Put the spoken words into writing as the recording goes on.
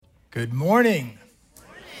Good morning.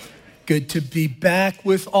 Good to be back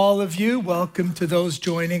with all of you. Welcome to those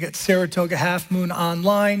joining at Saratoga Half Moon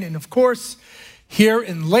online and, of course, here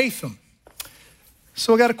in Latham.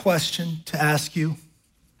 So I got a question to ask you.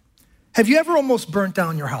 Have you ever almost burnt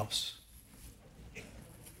down your house?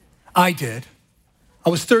 I did. I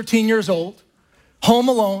was 13 years old, home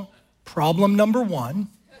alone, problem number one.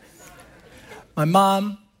 My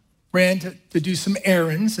mom ran to do some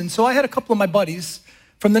errands, and so I had a couple of my buddies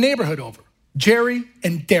from the neighborhood over, Jerry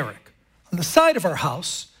and Derek. On the side of our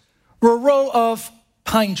house were a row of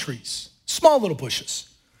pine trees, small little bushes.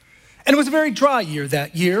 And it was a very dry year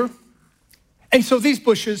that year. And so these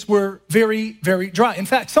bushes were very, very dry. In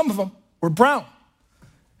fact, some of them were brown.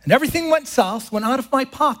 And everything went south when out of my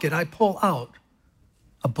pocket, I pull out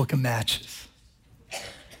a book of matches.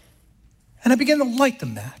 And I began to light the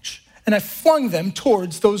match. And I flung them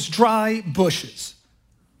towards those dry bushes.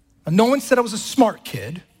 Now, no one said I was a smart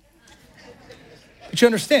kid. But you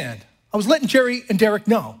understand, I was letting Jerry and Derek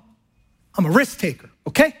know I'm a risk taker,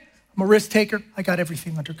 okay? I'm a risk taker. I got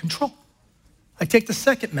everything under control. I take the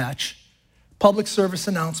second match. Public service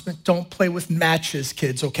announcement, don't play with matches,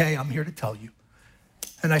 kids, okay? I'm here to tell you.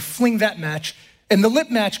 And I fling that match, and the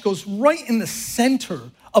lit match goes right in the center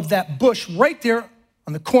of that bush, right there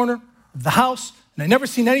on the corner of the house. And I never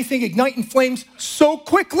seen anything ignite in flames so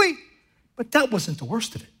quickly. But that wasn't the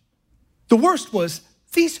worst of it. The worst was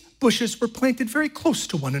these bushes were planted very close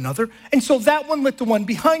to one another. And so that one lit the one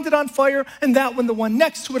behind it on fire, and that one, the one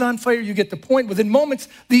next to it on fire. You get the point. Within moments,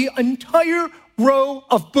 the entire row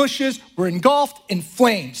of bushes were engulfed in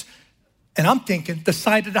flames. And I'm thinking the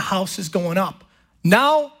side of the house is going up.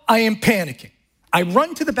 Now I am panicking. I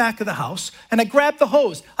run to the back of the house, and I grab the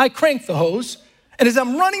hose. I crank the hose. And as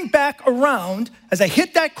I'm running back around, as I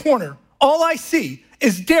hit that corner, all I see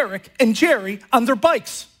is Derek and Jerry on their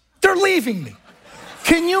bikes. They're leaving me.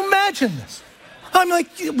 Can you imagine this? I'm like,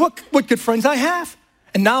 what good friends I have.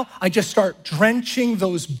 And now I just start drenching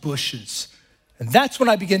those bushes. And that's when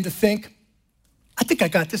I begin to think, I think I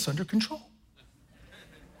got this under control.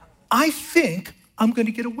 I think I'm going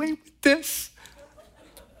to get away with this.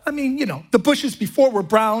 I mean, the bushes before were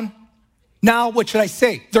brown. Now, what should I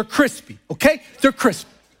say? They're crispy, okay? They're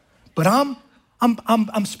crispy. But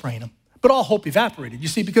I'm spraying them. But all hope evaporated, you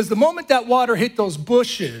see, because the moment that water hit those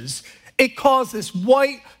bushes, it caused this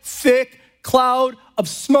white, thick cloud of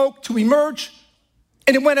smoke to emerge,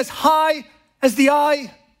 and it went as high as the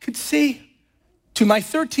eye could see. To my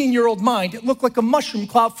 13-year-old mind, it looked like a mushroom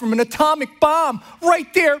cloud from an atomic bomb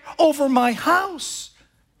right there over my house.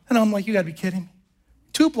 And I'm like, you gotta be kidding me.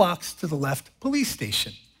 2 blocks to the left, police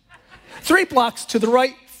station. 3 blocks to the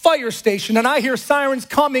right, fire station, and I hear sirens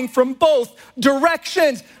coming from both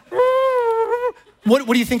directions. What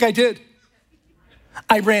do you think I did?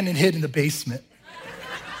 I ran and hid in the basement.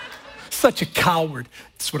 Such a coward.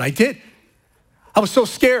 That's what I did. I was so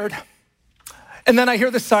scared. And then I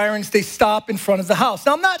hear the sirens. They stop in front of the house.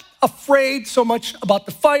 Now, I'm not afraid so much about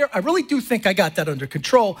the fire. I really do think I got that under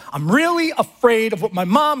control. I'm really afraid of what my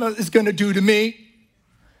mama is going to do to me.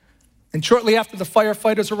 And shortly after the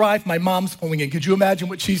firefighters arrive, my mom's pulling in. Could you imagine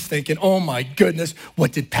what she's thinking? Oh, my goodness,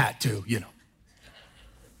 what did Pat do,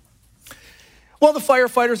 Well, the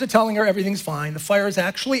firefighters are telling her everything's fine. The fire is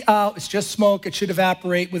actually out. It's just smoke. It should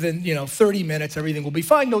evaporate within, 30 minutes. Everything will be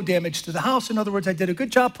fine. No damage to the house. In other words, I did a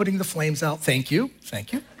good job putting the flames out. Thank you.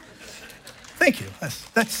 Thank you. Thank you.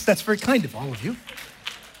 That's very kind of all of you.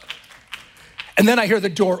 And then I hear the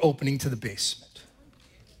door opening to the basement.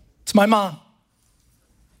 It's my mom.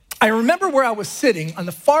 I remember where I was sitting on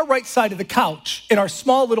the far right side of the couch in our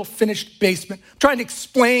small little finished basement, trying to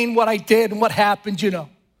explain what I did and what happened,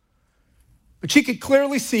 But she could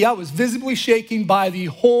clearly see I was visibly shaking by the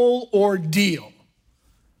whole ordeal.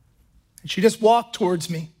 And she just walked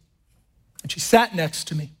towards me, and she sat next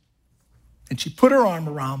to me, and she put her arm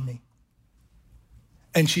around me,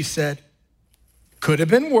 and she said, could have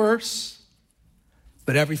been worse,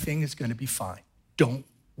 but everything is going to be fine. Don't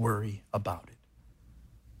worry about it.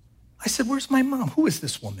 I said, where's my mom? Who is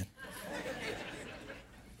this woman?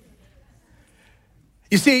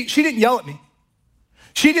 You see, she didn't yell at me.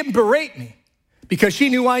 She didn't berate me because she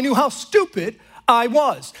knew I knew how stupid I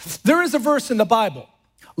was. There is a verse in the Bible.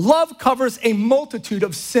 Love covers a multitude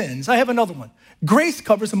of sins. I have another one. Grace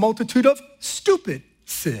covers a multitude of stupid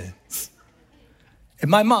sins. And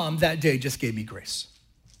my mom that day just gave me grace.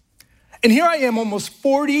 And here I am almost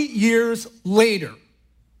 40 years later.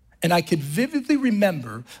 And I could vividly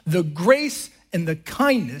remember the grace and the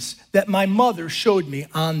kindness that my mother showed me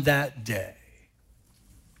on that day.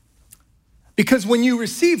 Because when you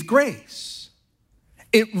receive grace,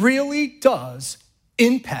 it really does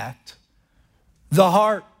impact the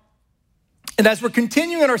heart. And as we're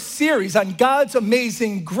continuing our series on God's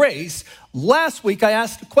amazing grace, last week I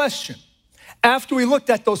asked a question. After we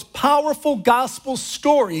looked at those powerful gospel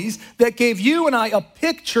stories that gave you and I a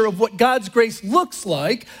picture of what God's grace looks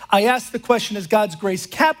like, I asked the question, has God's grace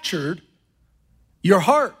captured your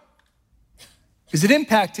heart? Is it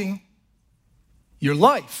impacting your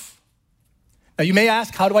life? Now you may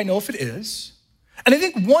ask, how do I know if it is? And I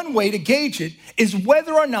think one way to gauge it is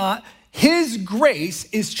whether or not His grace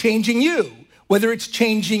is changing you, whether it's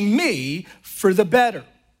changing me for the better.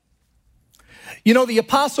 You know, the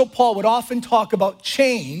Apostle Paul would often talk about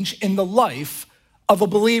change in the life of a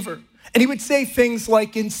believer. And he would say things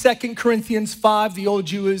like in 2 Corinthians 5, the old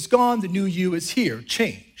you is gone, the new you is here,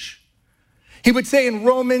 change. He would say in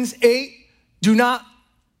Romans 8, do not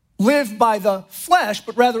live by the flesh,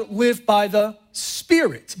 but rather live by the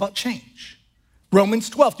Spirit. It's about change. Romans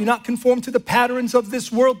 12, do not conform to the patterns of this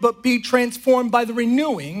world, but be transformed by the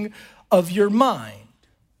renewing of your mind.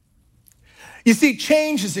 You see,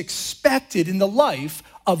 change is expected in the life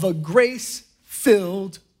of a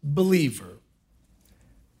grace-filled believer.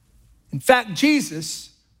 In fact, Jesus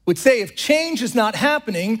would say if change is not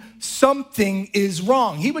happening, something is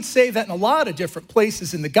wrong. He would say that in a lot of different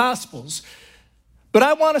places in the Gospels. But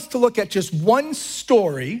I want us to look at just one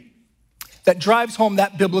story that drives home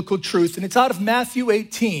that biblical truth, and it's out of Matthew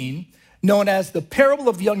 18, known as the parable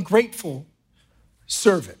of the ungrateful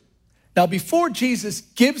servant. Now, before Jesus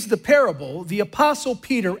gives the parable, the Apostle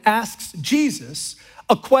Peter asks Jesus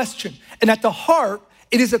a question. And at the heart,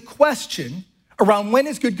 it is a question around when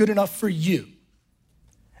is good enough for you?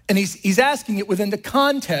 And he's asking it within the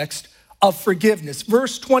context of forgiveness.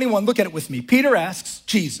 Verse 21, look at it with me. Peter asks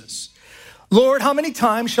Jesus, Lord, how many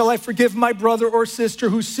times shall I forgive my brother or sister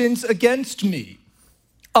who sins against me?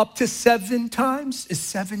 Up to 7 times? Is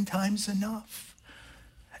 7 times enough?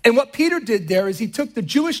 And what Peter did there is he took the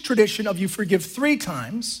Jewish tradition of you forgive 3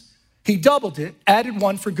 times, he doubled it, added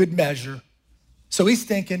 1 for good measure. So he's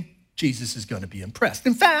thinking Jesus is going to be impressed.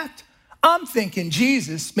 In fact, I'm thinking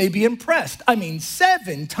Jesus may be impressed. I mean,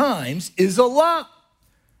 7 times is a lot.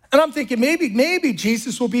 And I'm thinking maybe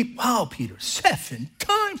Jesus will be, wow, Peter, 7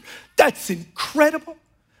 times? That's incredible.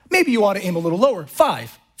 Maybe you ought to aim a little lower.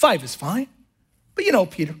 5 is fine. But you know,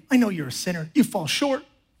 Peter, I know you're a sinner. You fall short.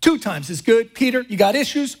 2 times is good. Peter, you got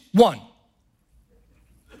issues? 1.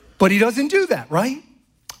 But he doesn't do that, right?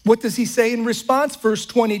 What does he say in response? Verse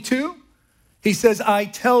 22, he says, I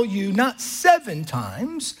tell you not 7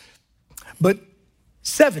 times, but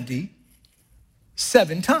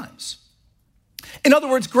 77 times. In other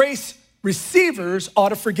words, grace receivers ought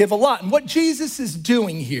to forgive a lot. And what Jesus is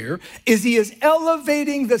doing here is he is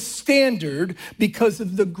elevating the standard because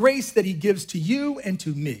of the grace that he gives to you and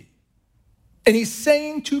to me. And he's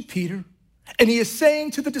saying to Peter, and he is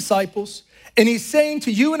saying to the disciples, and he's saying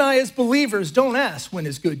to you and I as believers, don't ask when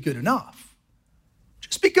is good enough.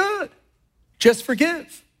 Just be good. Just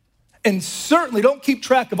forgive. And certainly don't keep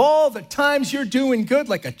track of all the times you're doing good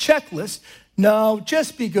like a checklist. No,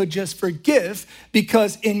 just be good, just forgive,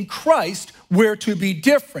 because in Christ we're to be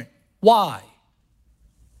different. Why?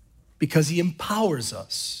 Because he empowers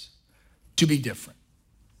us to be different.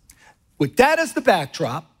 With that as the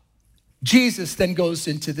backdrop, Jesus then goes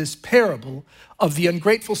into this parable of the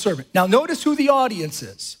ungrateful servant. Now notice who the audience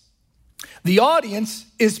is. The audience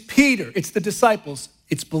is Peter. It's the disciples.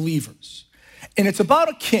 It's believers. And it's about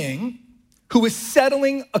a king who is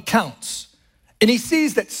settling accounts. And he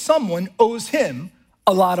sees that someone owes him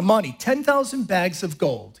a lot of money, 10,000 bags of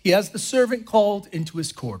gold. He has the servant called into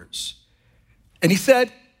his quarters. And he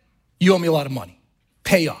said, you owe me a lot of money.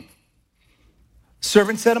 Pay up.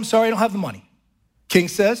 Servant said, I'm sorry, I don't have the money. King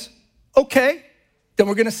says, okay, then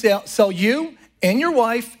we're going to sell you and your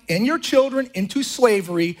wife and your children into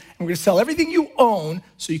slavery, and we're going to sell everything you own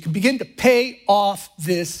so you can begin to pay off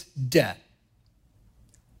this debt.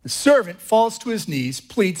 The servant falls to his knees,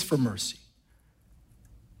 pleads for mercy.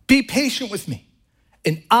 Be patient with me,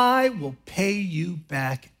 and I will pay you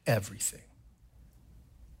back everything.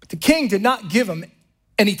 But the king did not give him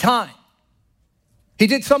any time. He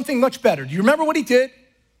did something much better. Do you remember what he did?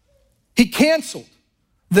 He canceled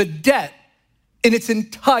the debt in its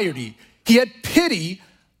entirety. He had pity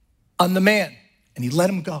on the man, and he let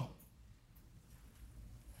him go.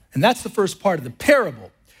 And that's the first part of the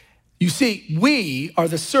parable. You see, we are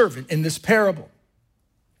the servant in this parable,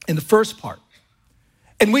 in the first part.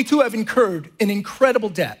 And we too have incurred an incredible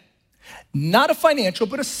debt, not a financial,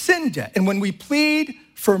 but a sin debt. And when we plead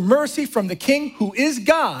for mercy from the King, who is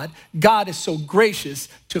God, God is so gracious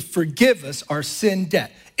to forgive us our sin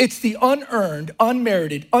debt. It's the unearned,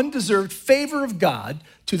 unmerited, undeserved favor of God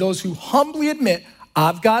to those who humbly admit,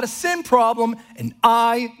 I've got a sin problem and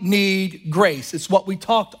I need grace. It's what we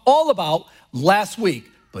talked all about last week.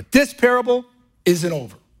 But this parable isn't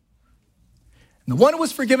over. And the one who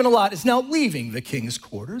was forgiven a lot is now leaving the king's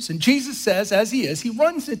quarters. And Jesus says, as he is, he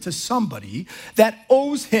runs into somebody that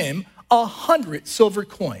owes him 100 silver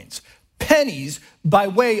coins, pennies by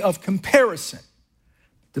way of comparison.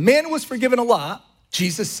 The man who was forgiven a lot,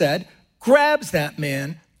 Jesus said, grabs that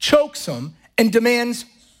man, chokes him, and demands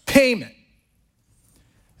payment.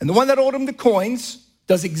 And the one that owed him the coins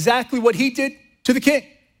does exactly what he did to the king.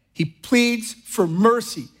 He pleads for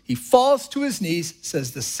mercy. He falls to his knees,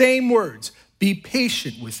 says the same words, be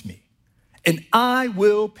patient with me, and I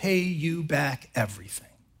will pay you back everything.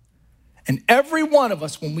 And every one of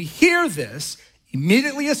us, when we hear this,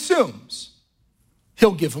 immediately assumes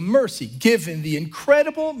he'll give him mercy, given the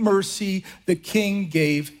incredible mercy the king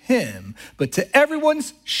gave him. But to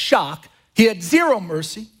everyone's shock, he had zero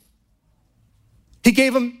mercy. He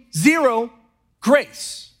gave him zero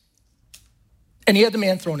grace. And he had the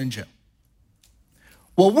man thrown in jail.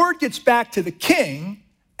 Well, word gets back to the king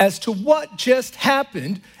as to what just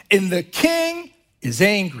happened, and the king is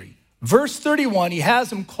angry. Verse 31, he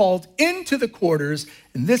has him called into the quarters,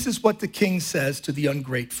 and this is what the king says to the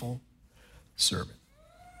ungrateful servant.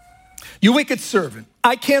 You wicked servant,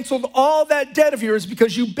 I canceled all that debt of yours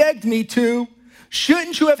because you begged me to.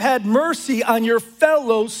 Shouldn't you have had mercy on your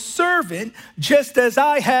fellow servant just as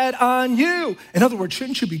I had on you? In other words,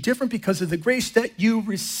 shouldn't you be different because of the grace that you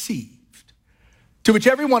received? To which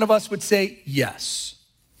every one of us would say yes.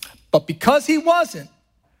 But because he wasn't,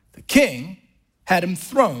 the king had him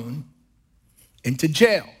thrown into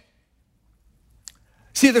jail.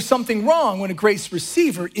 See, there's something wrong when a grace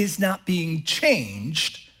receiver is not being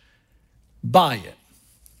changed by it.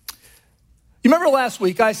 You remember last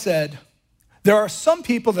week I said, there are some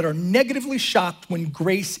people that are negatively shocked when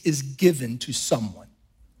grace is given to someone.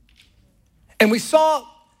 And we saw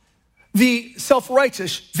the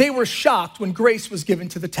self-righteous, they were shocked when grace was given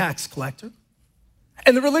to the tax collector.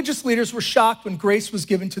 And the religious leaders were shocked when grace was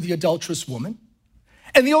given to the adulterous woman.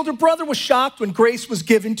 And the older brother was shocked when grace was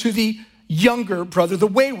given to the younger brother, the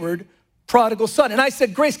wayward prodigal son. And I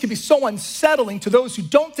said, grace can be so unsettling to those who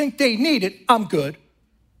don't think they need it. I'm good.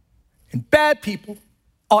 And bad people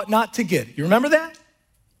ought not to get it. You remember that?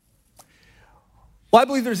 Well, I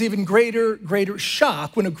believe there's even greater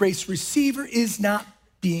shock when a grace receiver is not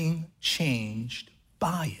being changed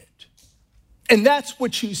by it. And that's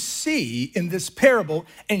what you see in this parable.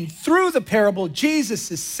 And through the parable, Jesus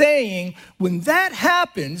is saying, when that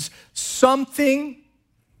happens, something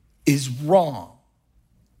is wrong.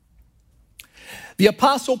 The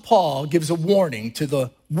Apostle Paul gives a warning to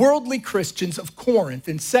the worldly Christians of Corinth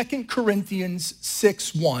in 2 Corinthians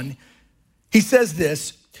 6:1. He says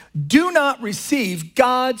this, do not receive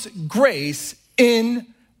God's grace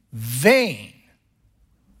in vain.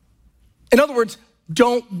 In other words,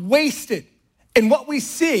 don't waste it. And what we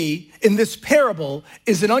see in this parable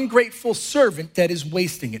is an ungrateful servant that is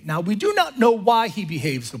wasting it. Now, we do not know why he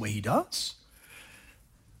behaves the way he does,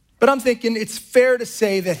 but I'm thinking it's fair to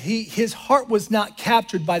say that his heart was not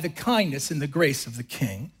captured by the kindness and the grace of the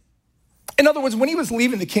king. In other words, when he was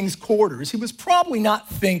leaving the king's quarters, he was probably not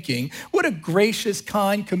thinking, what a gracious,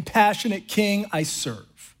 kind, compassionate king I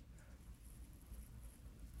serve.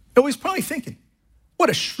 No, he's probably thinking, what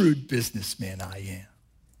a shrewd businessman I am.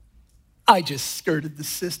 I just skirted the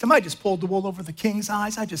system. I just pulled the wool over the king's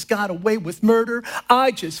eyes. I just got away with murder.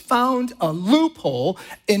 I just found a loophole,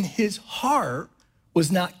 and his heart was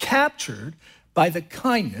not captured by the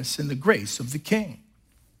kindness and the grace of the king.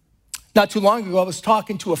 Not too long ago, I was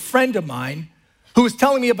talking to a friend of mine who was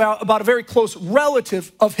telling me about a very close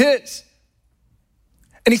relative of his.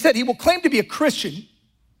 And he said he will claim to be a Christian,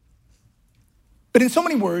 but in so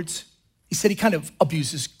many words, he said he kind of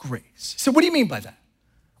abuses grace. He said, what do you mean by that?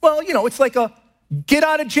 Well, it's like a get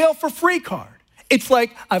out of jail for free card. It's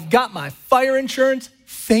like, I've got my fire insurance,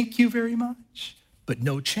 thank you very much, but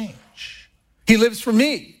no change. He lives for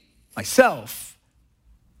me, myself,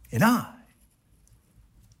 and I.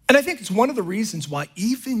 And I think it's one of the reasons why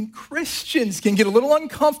even Christians can get a little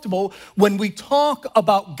uncomfortable when we talk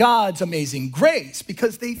about God's amazing grace,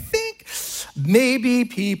 because they think maybe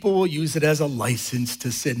people will use it as a license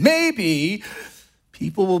to sin. Maybe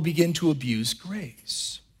people will begin to abuse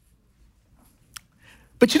grace.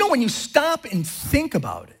 But when you stop and think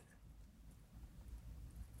about it,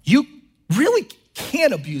 you really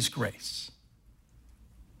can't abuse grace,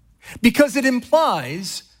 because it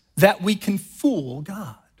implies that we can fool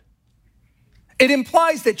God. It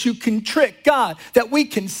implies that you can trick God, that we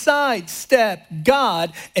can sidestep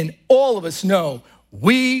God, and all of us know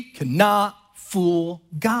we cannot fool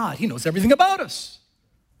God. He knows everything about us.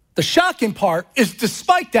 The shocking part is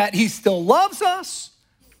despite that, he still loves us.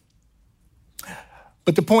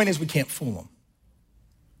 But the point is we can't fool him.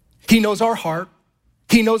 He knows our heart.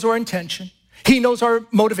 He knows our intention. He knows our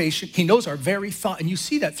motivation. He knows our very thought. And you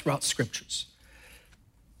see that throughout scriptures.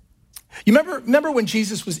 You remember when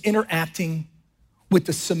Jesus was interacting with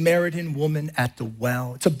the Samaritan woman at the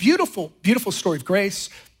well? It's a beautiful, beautiful story of grace.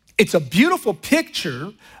 It's a beautiful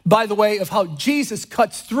picture, by the way, of how Jesus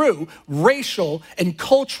cuts through racial and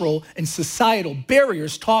cultural and societal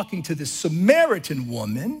barriers talking to this Samaritan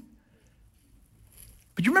woman.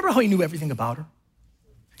 But you remember how he knew everything about her?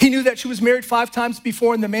 He knew that she was married 5 times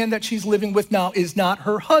before, and the man that she's living with now is not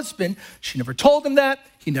her husband. She never told him that.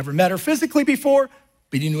 He never met her physically before,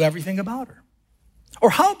 but he knew everything about her. Or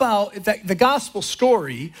how about the gospel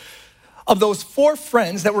story of those 4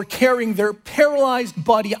 friends that were carrying their paralyzed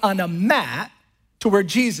buddy on a mat to where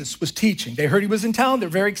Jesus was teaching? They heard he was in town. They're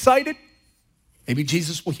very excited. Maybe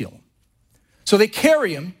Jesus will heal him. So they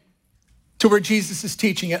carry him to where Jesus is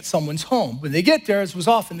teaching at someone's home. When they get there, as was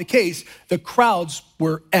often the case, the crowds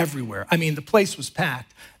were everywhere. I mean, the place was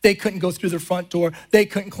packed. They couldn't go through their front door. They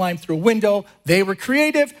couldn't climb through a window. They were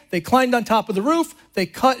creative. They climbed on top of the roof. They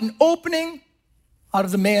cut an opening out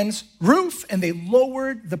of the man's roof, and they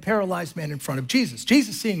lowered the paralyzed man in front of Jesus.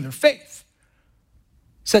 Jesus, seeing their faith,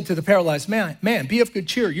 said to the paralyzed man, be of good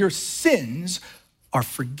cheer. Your sins are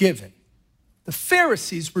forgiven. The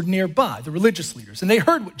Pharisees were nearby, the religious leaders, and they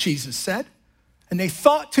heard what Jesus said, and they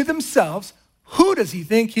thought to themselves, who does he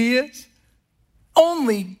think he is?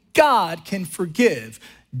 Only God can forgive.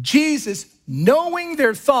 Jesus, knowing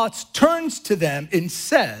their thoughts, turns to them and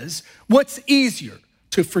says, what's easier,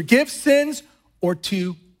 to forgive sins or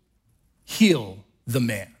to heal the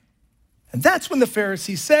man? And that's when the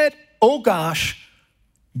Pharisees said, oh gosh,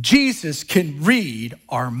 Jesus can read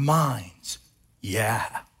our minds.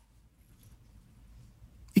 Yeah.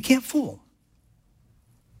 You can't fool.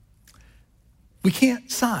 We can't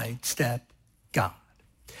sidestep God.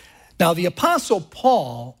 Now, the Apostle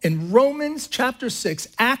Paul in Romans chapter 6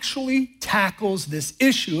 actually tackles this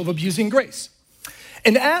issue of abusing grace.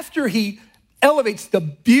 And after he elevates the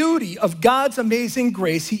beauty of God's amazing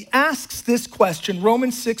grace, he asks this question,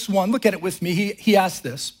 Romans 6:1. Look at it with me. He asks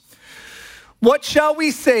this. What shall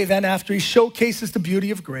we say then after he showcases the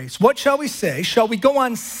beauty of grace? What shall we say? Shall we go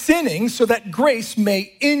on sinning so that grace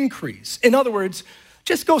may increase? In other words,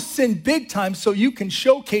 just go sin big time so you can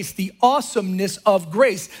showcase the awesomeness of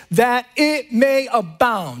grace, that it may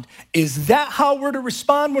abound. Is that how we're to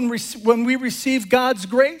respond when we receive God's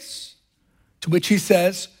grace? To which he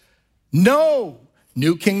says, no.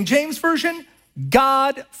 New King James Version,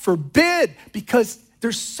 God forbid, because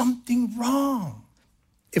there's something wrong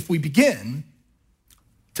if we begin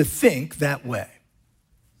to think that way.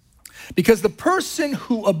 Because the person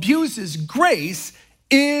who abuses grace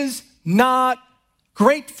is not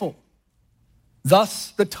grateful.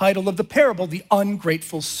 Thus, the title of the parable, the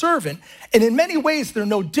ungrateful servant. And in many ways, they're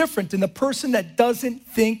no different than the person that doesn't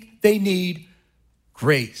think they need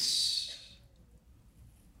grace.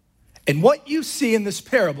 And what you see in this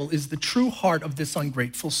parable is the true heart of this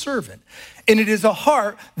ungrateful servant. And it is a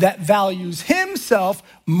heart that values himself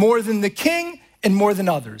more than the king and more than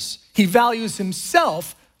others. He values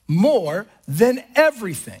himself more than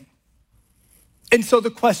everything. And so the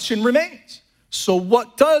question remains, so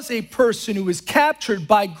what does a person who is captured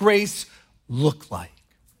by grace look like?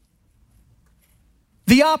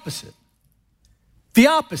 The opposite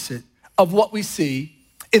of what we see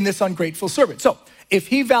in this ungrateful servant. So if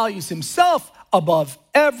he values himself above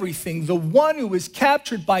everything, the one who is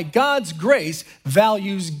captured by God's grace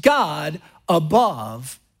values God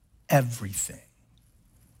above everything.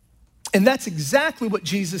 And that's exactly what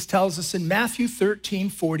Jesus tells us in Matthew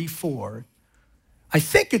 13:44. I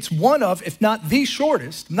think it's one of, if not the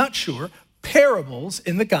shortest, I'm not sure, parables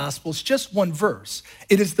in the Gospels, just one verse.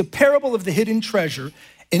 It is the parable of the hidden treasure.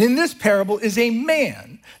 And in this parable is a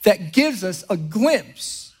man that gives us a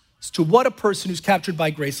glimpse as to what a person who's captured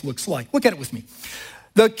by grace looks like. Look at it with me.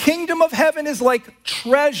 The kingdom of heaven is like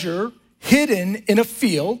treasure hidden in a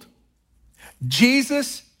field.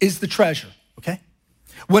 Jesus is the treasure, okay?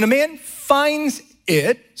 When a man finds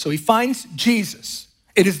it, so he finds Jesus,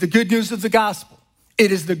 it is the good news of the gospel.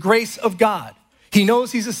 It is the grace of God. He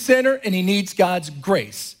knows he's a sinner and he needs God's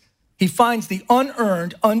grace. He finds the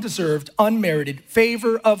unearned, undeserved, unmerited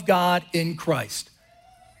favor of God in Christ.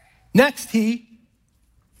 Next, he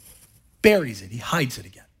buries it. He hides it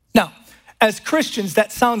again. Now, as Christians,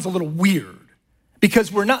 that sounds a little weird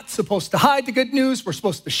because we're not supposed to hide the good news. We're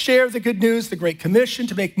supposed to share the good news, the Great Commission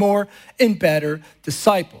to make more and better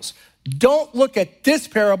disciples. Don't look at this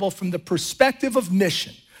parable from the perspective of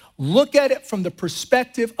mission. look at it from the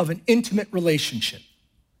perspective of an intimate relationship.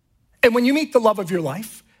 And when you meet the love of your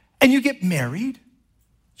life and you get married,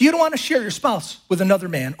 you don't want to share your spouse with another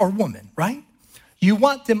man or woman, right? You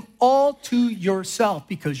want them all to yourself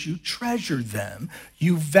because you treasure them,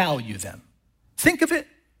 you value them. Think of it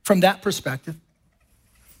from that perspective.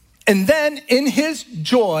 And then in his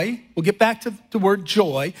joy, we'll get back to the word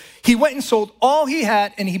joy, he went and sold all he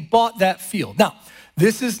had and he bought that field. Now,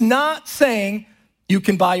 this is not saying you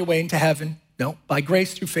can buy your way into heaven. No, by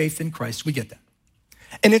grace through faith in Christ, we get that.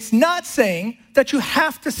 And it's not saying that you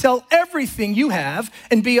have to sell everything you have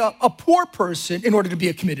and be a poor person in order to be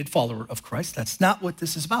a committed follower of Christ. That's not what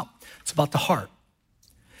this is about. It's about the heart.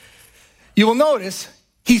 You will notice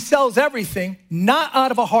he sells everything not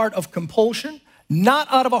out of a heart of compulsion, not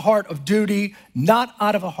out of a heart of duty, not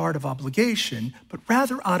out of a heart of obligation, but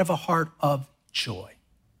rather out of a heart of joy.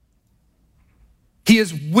 He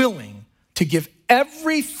is willing to give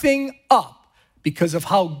everything up because of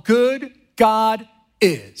how good God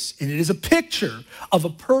is. And it is a picture of a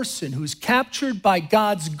person who is captured by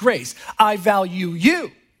God's grace. I value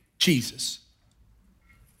you, Jesus,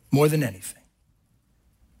 more than anything.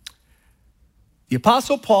 The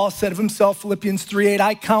Apostle Paul said of himself, Philippians 3:8,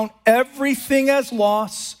 I count everything as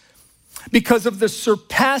loss because of the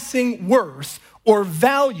surpassing worth or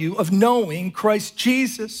value of knowing Christ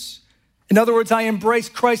Jesus. In other words, I embrace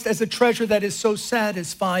Christ as a treasure that is so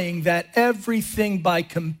satisfying that everything by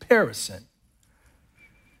comparison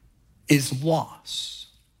is loss.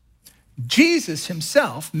 Jesus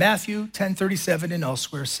himself, Matthew 10:37 and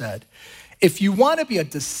elsewhere said, if you want to be a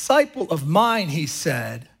disciple of mine, he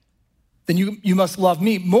said, then you must love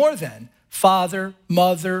me more than father,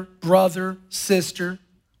 mother, brother, sister,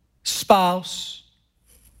 spouse,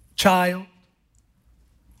 child,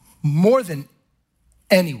 more than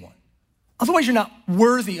anyone. Otherwise, you're not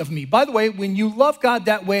worthy of me. By the way, when you love God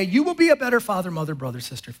that way, you will be a better father, mother, brother,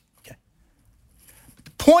 sister. Okay. But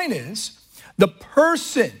the point is, the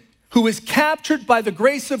person who is captured by the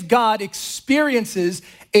grace of God experiences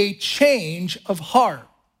a change of heart,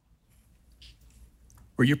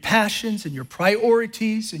 where your passions and your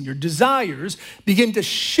priorities and your desires begin to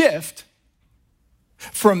shift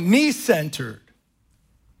from me-centered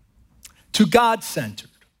to God-centered,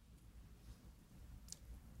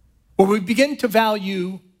 where we begin to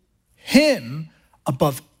value him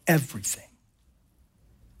above everything.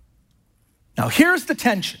 Now, here's the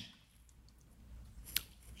tension.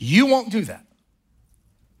 You won't do that.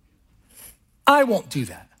 I won't do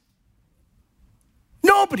that.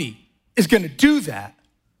 Nobody is going to do that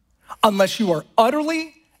unless you are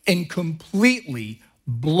utterly and completely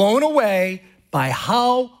blown away by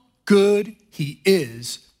how good he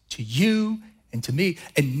is to you and to me.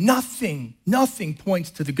 And nothing points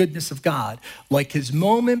to the goodness of God like his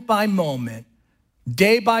moment by moment,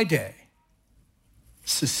 day by day,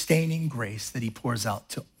 sustaining grace that he pours out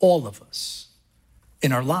to all of us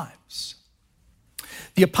in our lives.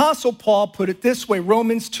 The Apostle Paul put it this way,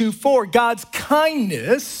 Romans 2:4, God's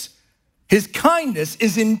kindness, his kindness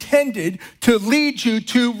is intended to lead you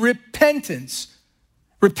to repentance.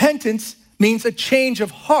 Repentance means a change of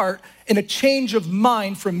heart and a change of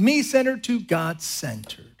mind from me-centered to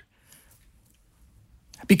God-centered.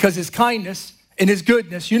 Because his kindness and his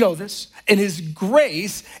goodness, you know this, and his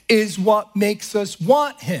grace is what makes us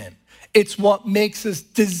want him. It's what makes us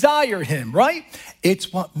desire him, right?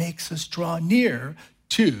 It's what makes us draw near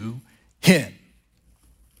to him.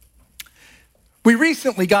 We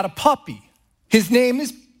recently got a puppy. His name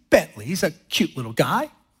is Bentley. He's a cute little guy.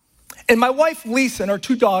 And my wife, Lisa, and our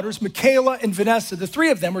two daughters, Michaela and Vanessa, the three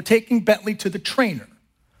of them were taking Bentley to the trainer.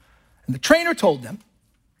 And the trainer told them,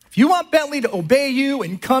 if you want Bentley to obey you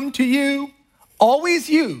and come to you, always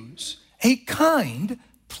use a kind,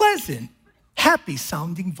 pleasant,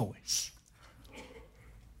 happy-sounding voice.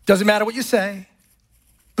 Doesn't matter what you say,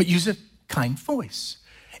 but use a kind voice.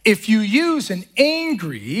 If you use an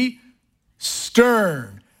angry,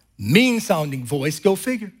 stern, mean-sounding voice, go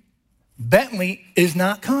figure, Bentley is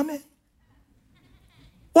not coming.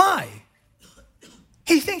 Why?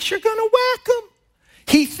 He thinks you're going to whack him.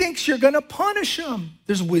 He thinks you're going to punish him.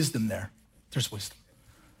 There's wisdom there. There's wisdom.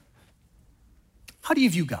 How do you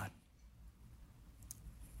view God?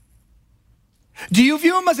 Do you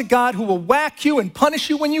view him as a God who will whack you and punish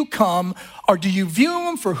you when you come, or do you view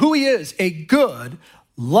him for who he is, a good,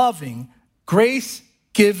 loving,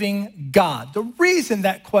 grace-giving God? The reason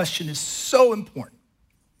that question is so important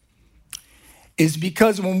is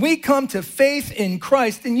because when we come to faith in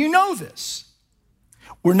Christ, and you know this,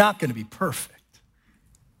 we're not going to be perfect,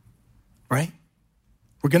 right?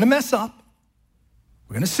 We're going to mess up.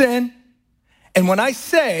 We're going to sin. And when I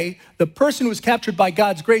say the person who is captured by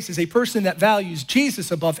God's grace is a person that values Jesus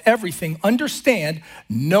above everything, understand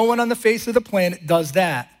no one on the face of the planet does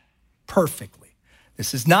that perfectly.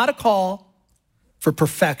 This is not a call for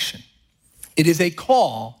perfection. It is a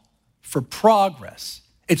call for progress.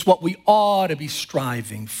 It's what we ought to be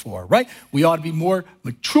striving for, right? We ought to be more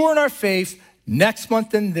mature in our faith next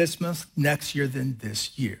month than this month, next year than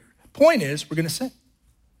this year. Point is, we're going to sin.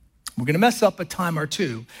 We're going to mess up a time or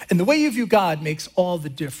two. And the way you view God makes all the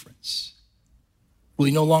difference. Will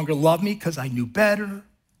he no longer love me because I knew better?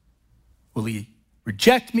 Will he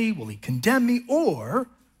reject me? Will he condemn me? Or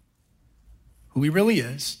who he really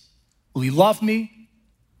is, will he love me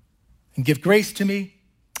and give grace to me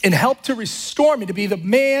and help to restore me to be the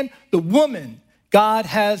man, the woman God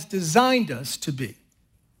has designed us to be?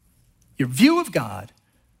 Your view of God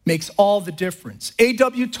makes all the difference.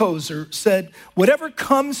 A.W. Tozer said, whatever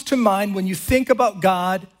comes to mind when you think about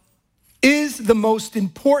God is the most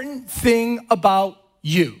important thing about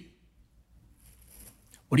you.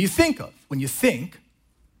 What do you think of when you think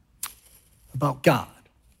about God?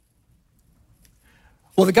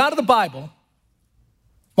 Well, the God of the Bible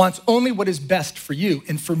wants only what is best for you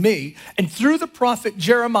and for me. And through the prophet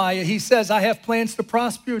Jeremiah, he says, I have plans to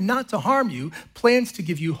prosper you, not to harm you, plans to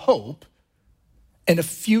give you hope and a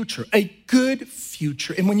future, a good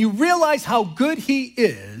future. And when you realize how good he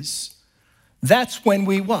is, that's when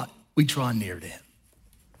we what? We draw near to him.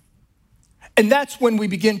 And that's when we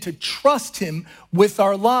begin to trust him with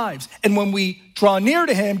our lives. And when we draw near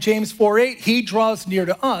to him, James 4:8, he draws near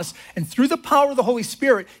to us. And through the power of the Holy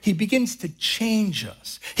Spirit, he begins to change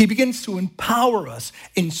us. He begins to empower us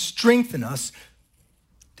and strengthen us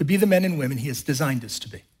to be the men and women he has designed us to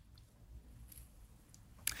be.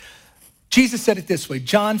 Jesus said it this way,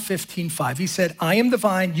 John 15:5. He said, I am the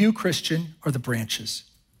vine, you, Christian, are the branches.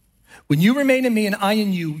 When you remain in me and I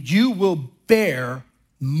in you, you will bear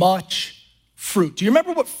much fruit. Do you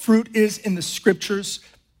remember what fruit is in the scriptures?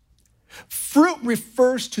 Fruit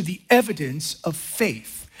refers to the evidence of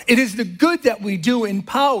faith. It is the good that we do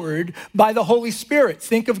empowered by the Holy Spirit.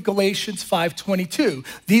 Think of Galatians 5:22.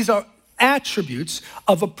 These are attributes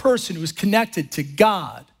of a person who is connected to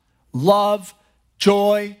God: love,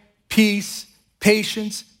 joy, peace,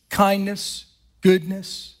 patience, kindness,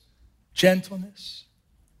 goodness, gentleness,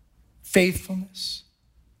 faithfulness,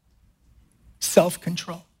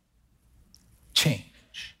 self-control,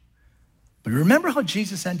 change. But remember how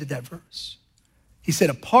Jesus ended that verse? He said,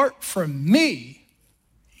 apart from me,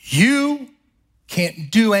 you can't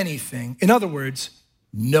do anything. In other words,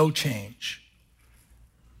 no change.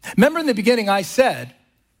 Remember in the beginning I said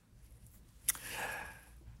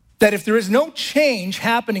that if there is no change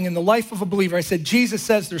happening in the life of a believer, I said Jesus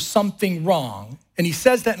says there's something wrong. And he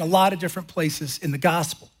says that in a lot of different places in the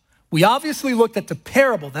gospel. We obviously looked at the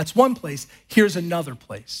parable. That's one place. Here's another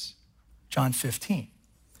place, John 15.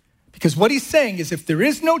 Because what he's saying is if there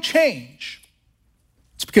is no change,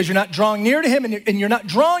 it's because you're not drawing near to him, and you're not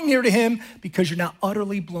drawing near to him because you're not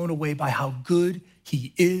utterly blown away by how good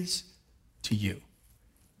he is to you.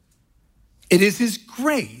 It is his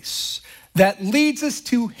grace that leads us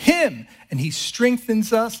to him, and he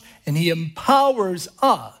strengthens us and he empowers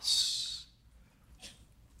us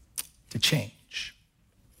to change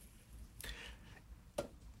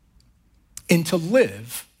and to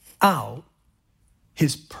live out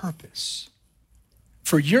his purpose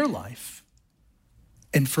for your life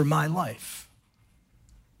and for my life.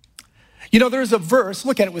 You know, there's a verse,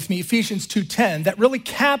 look at it with me, Ephesians 2:10, that really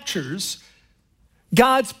captures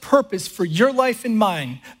God's purpose for your life and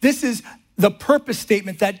mine. This is the purpose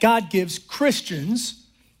statement that God gives Christians.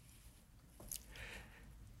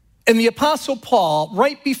 And the Apostle Paul,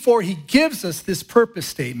 right before he gives us this purpose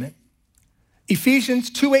statement, Ephesians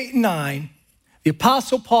 2:8-9, the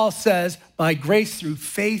Apostle Paul says, by grace through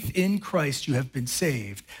faith in Christ you have been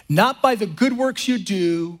saved, not by the good works you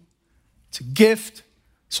do. It's a gift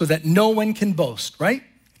so that no one can boast, right?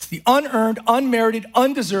 It's the unearned, unmerited,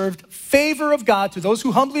 undeserved favor of God to those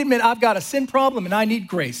who humbly admit, I've got a sin problem and I need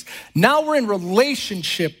grace. Now we're in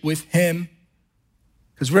relationship with him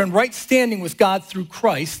because we're in right standing with God through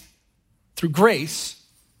Christ, through grace.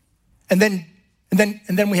 And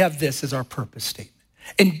then we have this as our purpose statement.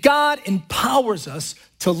 And God empowers us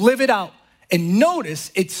to live it out. And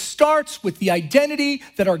notice it starts with the identity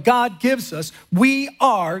that our God gives us. We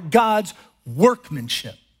are God's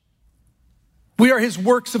workmanship. We are his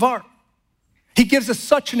works of art. He gives us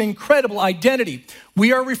such an incredible identity.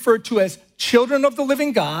 We are referred to as children of the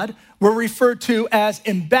living God. We're referred to as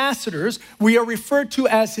ambassadors. We are referred to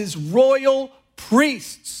as his royal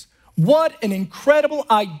priests. What an incredible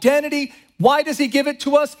identity. Why does he give it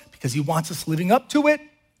to us? Because he wants us living up to it.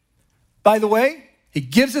 by the way, he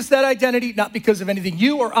gives us that identity not because of anything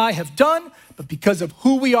you or I have done, but because of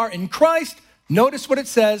who we are in Christ. Notice what it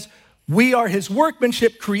says. We are his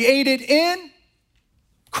workmanship created in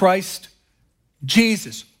Christ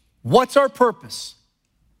Jesus. What's our purpose?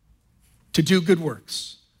 To do good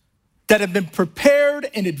works that have been prepared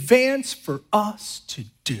in advance for us to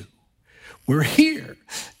do. We're here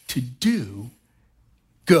to do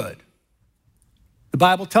good. The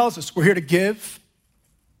Bible tells us we're here to give.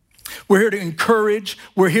 We're here to encourage.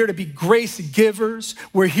 We're here to be grace givers.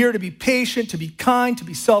 We're here to be patient, to be kind, to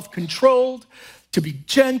be self-controlled, to be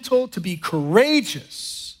gentle, to be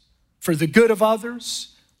courageous for the good of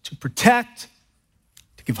others, to protect,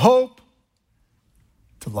 to give hope,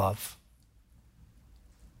 to love.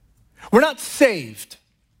 We're not saved,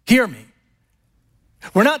 hear me.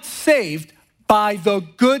 We're not saved by the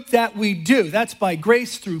good that we do. That's by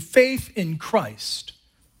grace through faith in Christ.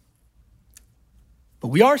 But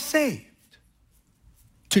we are saved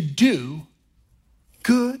to do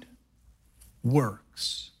good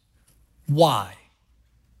works. Why?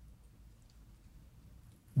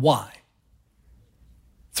 Why?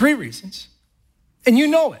 3 reasons. And you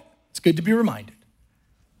know it. It's good to be reminded.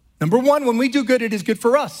 Number 1, when we do good, it is good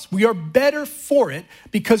for us. We are better for it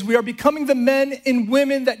because we are becoming the men and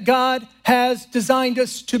women that God has designed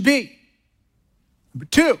us to be. Number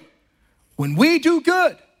 2, when we do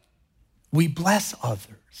good, we bless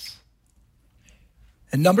others.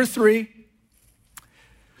 And number 3,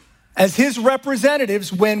 as his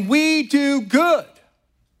representatives, when we do good,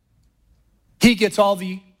 he gets all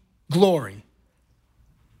the glory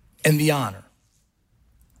and the honor.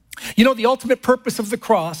 You know, the ultimate purpose of the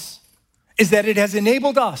cross is that it has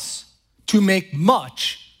enabled us to make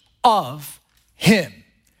much of him.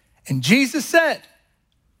 And Jesus said,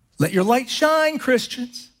 let your light shine,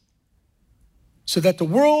 Christians, so that the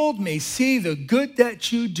world may see the good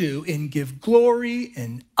that you do and give glory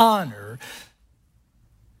and honor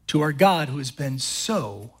to our God who has been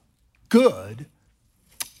so good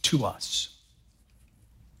to us.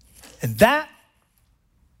 And that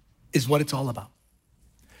is what it's all about.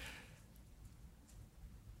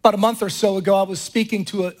 About a month or so ago, I was speaking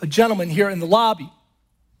to a gentleman here in the lobby.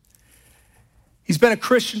 He's been a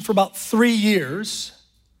Christian for about 3 years,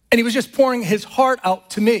 and he was just pouring his heart out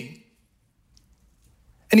to me.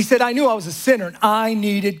 And he said, I knew I was a sinner and I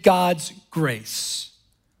needed God's grace.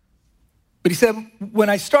 But he said, when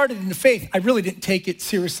I started in the faith, I really didn't take it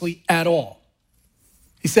seriously at all.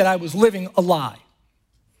 He said, I was living a lie.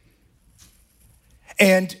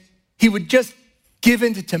 And he would just give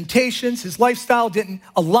in to temptations. His lifestyle didn't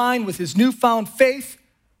align with his newfound faith.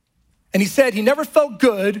 And he said he never felt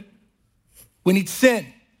good when he'd sin. And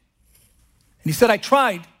he said, I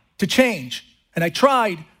tried to change, and I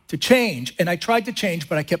tried to change, and I tried to change,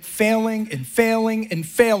 but I kept failing and failing and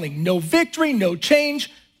failing. No victory, no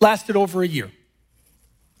change, lasted over a year.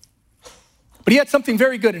 But he had something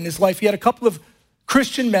very good in his life. He had a couple of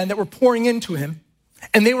Christian men that were pouring into him,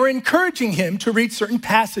 and they were encouraging him to read certain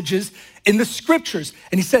passages in the scriptures.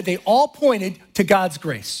 And he said they all pointed to God's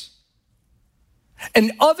grace.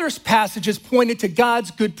 And other passages pointed to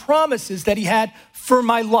God's good promises that he had for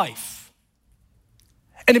my life.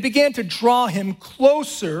 And it began to draw him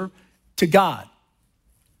closer to God.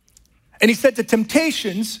 And he said the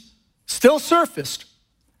temptations still surfaced.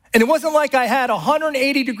 And it wasn't like I had a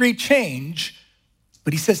 180-degree change,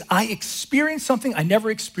 but he says, I experienced something I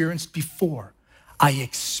never experienced before. I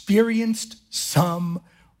experienced some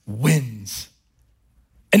wins.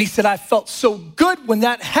 And he said, I felt so good when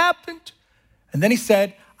that happened. And then he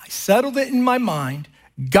said, I settled it in my mind.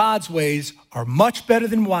 God's ways are much better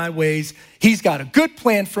than my ways. He's got a good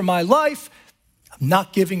plan for my life. I'm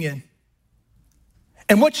not giving in.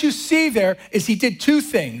 And what you see there is he did 2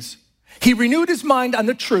 things. He renewed his mind on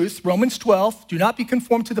the truth, Romans 12, do not be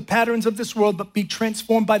conformed to the patterns of this world, but be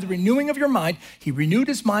transformed by the renewing of your mind. He renewed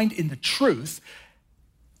his mind in the truth.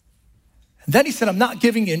 And then he said, I'm not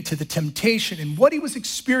giving in to the temptation. And what he was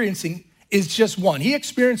experiencing is just one. He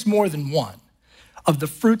experienced more than one of the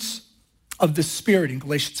fruits of the Spirit in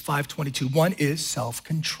Galatians 5:22. One is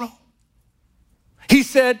self-control. He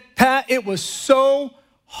said, Pat, it was so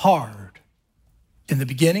hard in the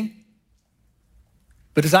beginning.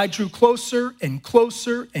 But as I drew closer and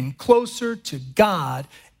closer and closer to God,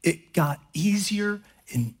 it got easier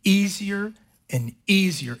and easier and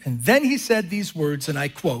easier. And then he said these words, and I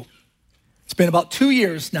quote, it's been about 2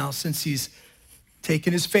 years now since he's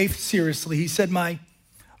taken his faith seriously. He said, my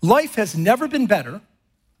life has never been better.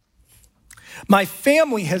 My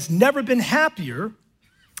family has never been happier.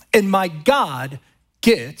 And my God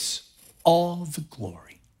gets all the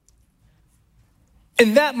glory.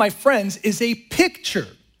 And that, my friends, is a picture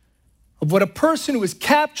of what a person who is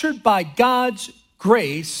captured by God's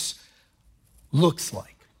grace looks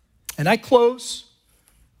like. And I close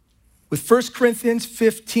with 1 Corinthians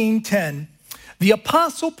 15:10. The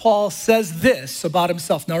Apostle Paul says this about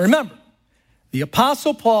himself. Now remember, the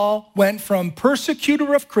Apostle Paul went from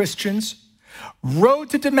persecutor of Christians, road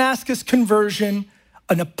to Damascus conversion,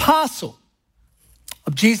 an apostle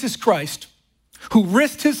of Jesus Christ, who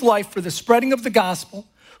risked his life for the spreading of the gospel,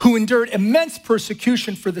 who endured immense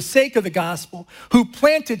persecution for the sake of the gospel, who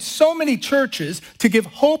planted so many churches to give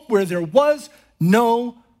hope where there was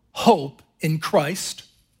no hope in Christ.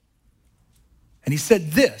 And he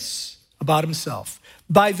said this about himself: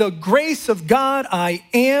 by the grace of God, I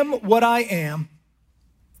am what I am.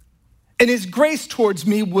 And his grace towards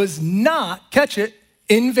me was not, catch it,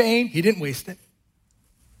 in vain. He didn't waste it.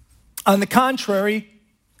 On the contrary,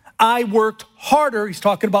 I worked harder. He's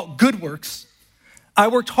talking about good works. I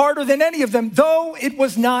worked harder than any of them, though it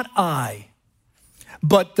was not I,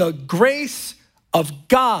 but the grace of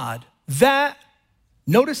God that,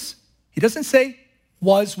 notice, he doesn't say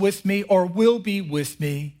was with me or will be with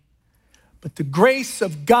me, but the grace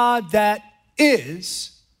of God that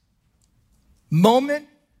is, moment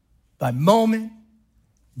by moment,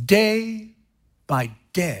 day by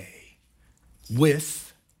day,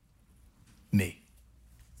 with me.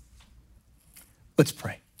 Let's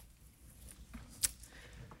pray.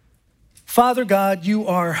 Father God, you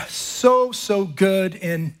are so, so good.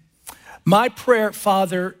 And my prayer,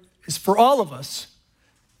 Father, is for all of us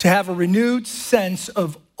to have a renewed sense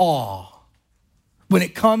of awe when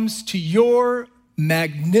it comes to your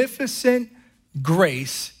magnificent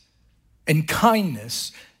grace and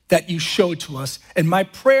kindness that you show to us. And my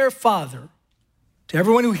prayer, Father, to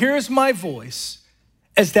everyone who hears my voice,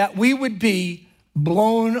 is that we would be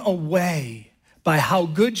blown away by how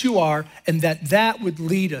good you are, and that would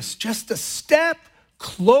lead us just a step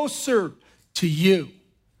closer to you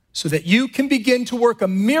so that you can begin to work a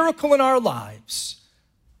miracle in our lives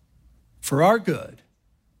for our good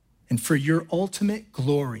and for your ultimate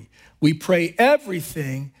glory. We pray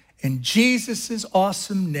everything in Jesus'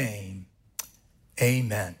 awesome name.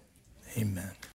 Amen. Amen.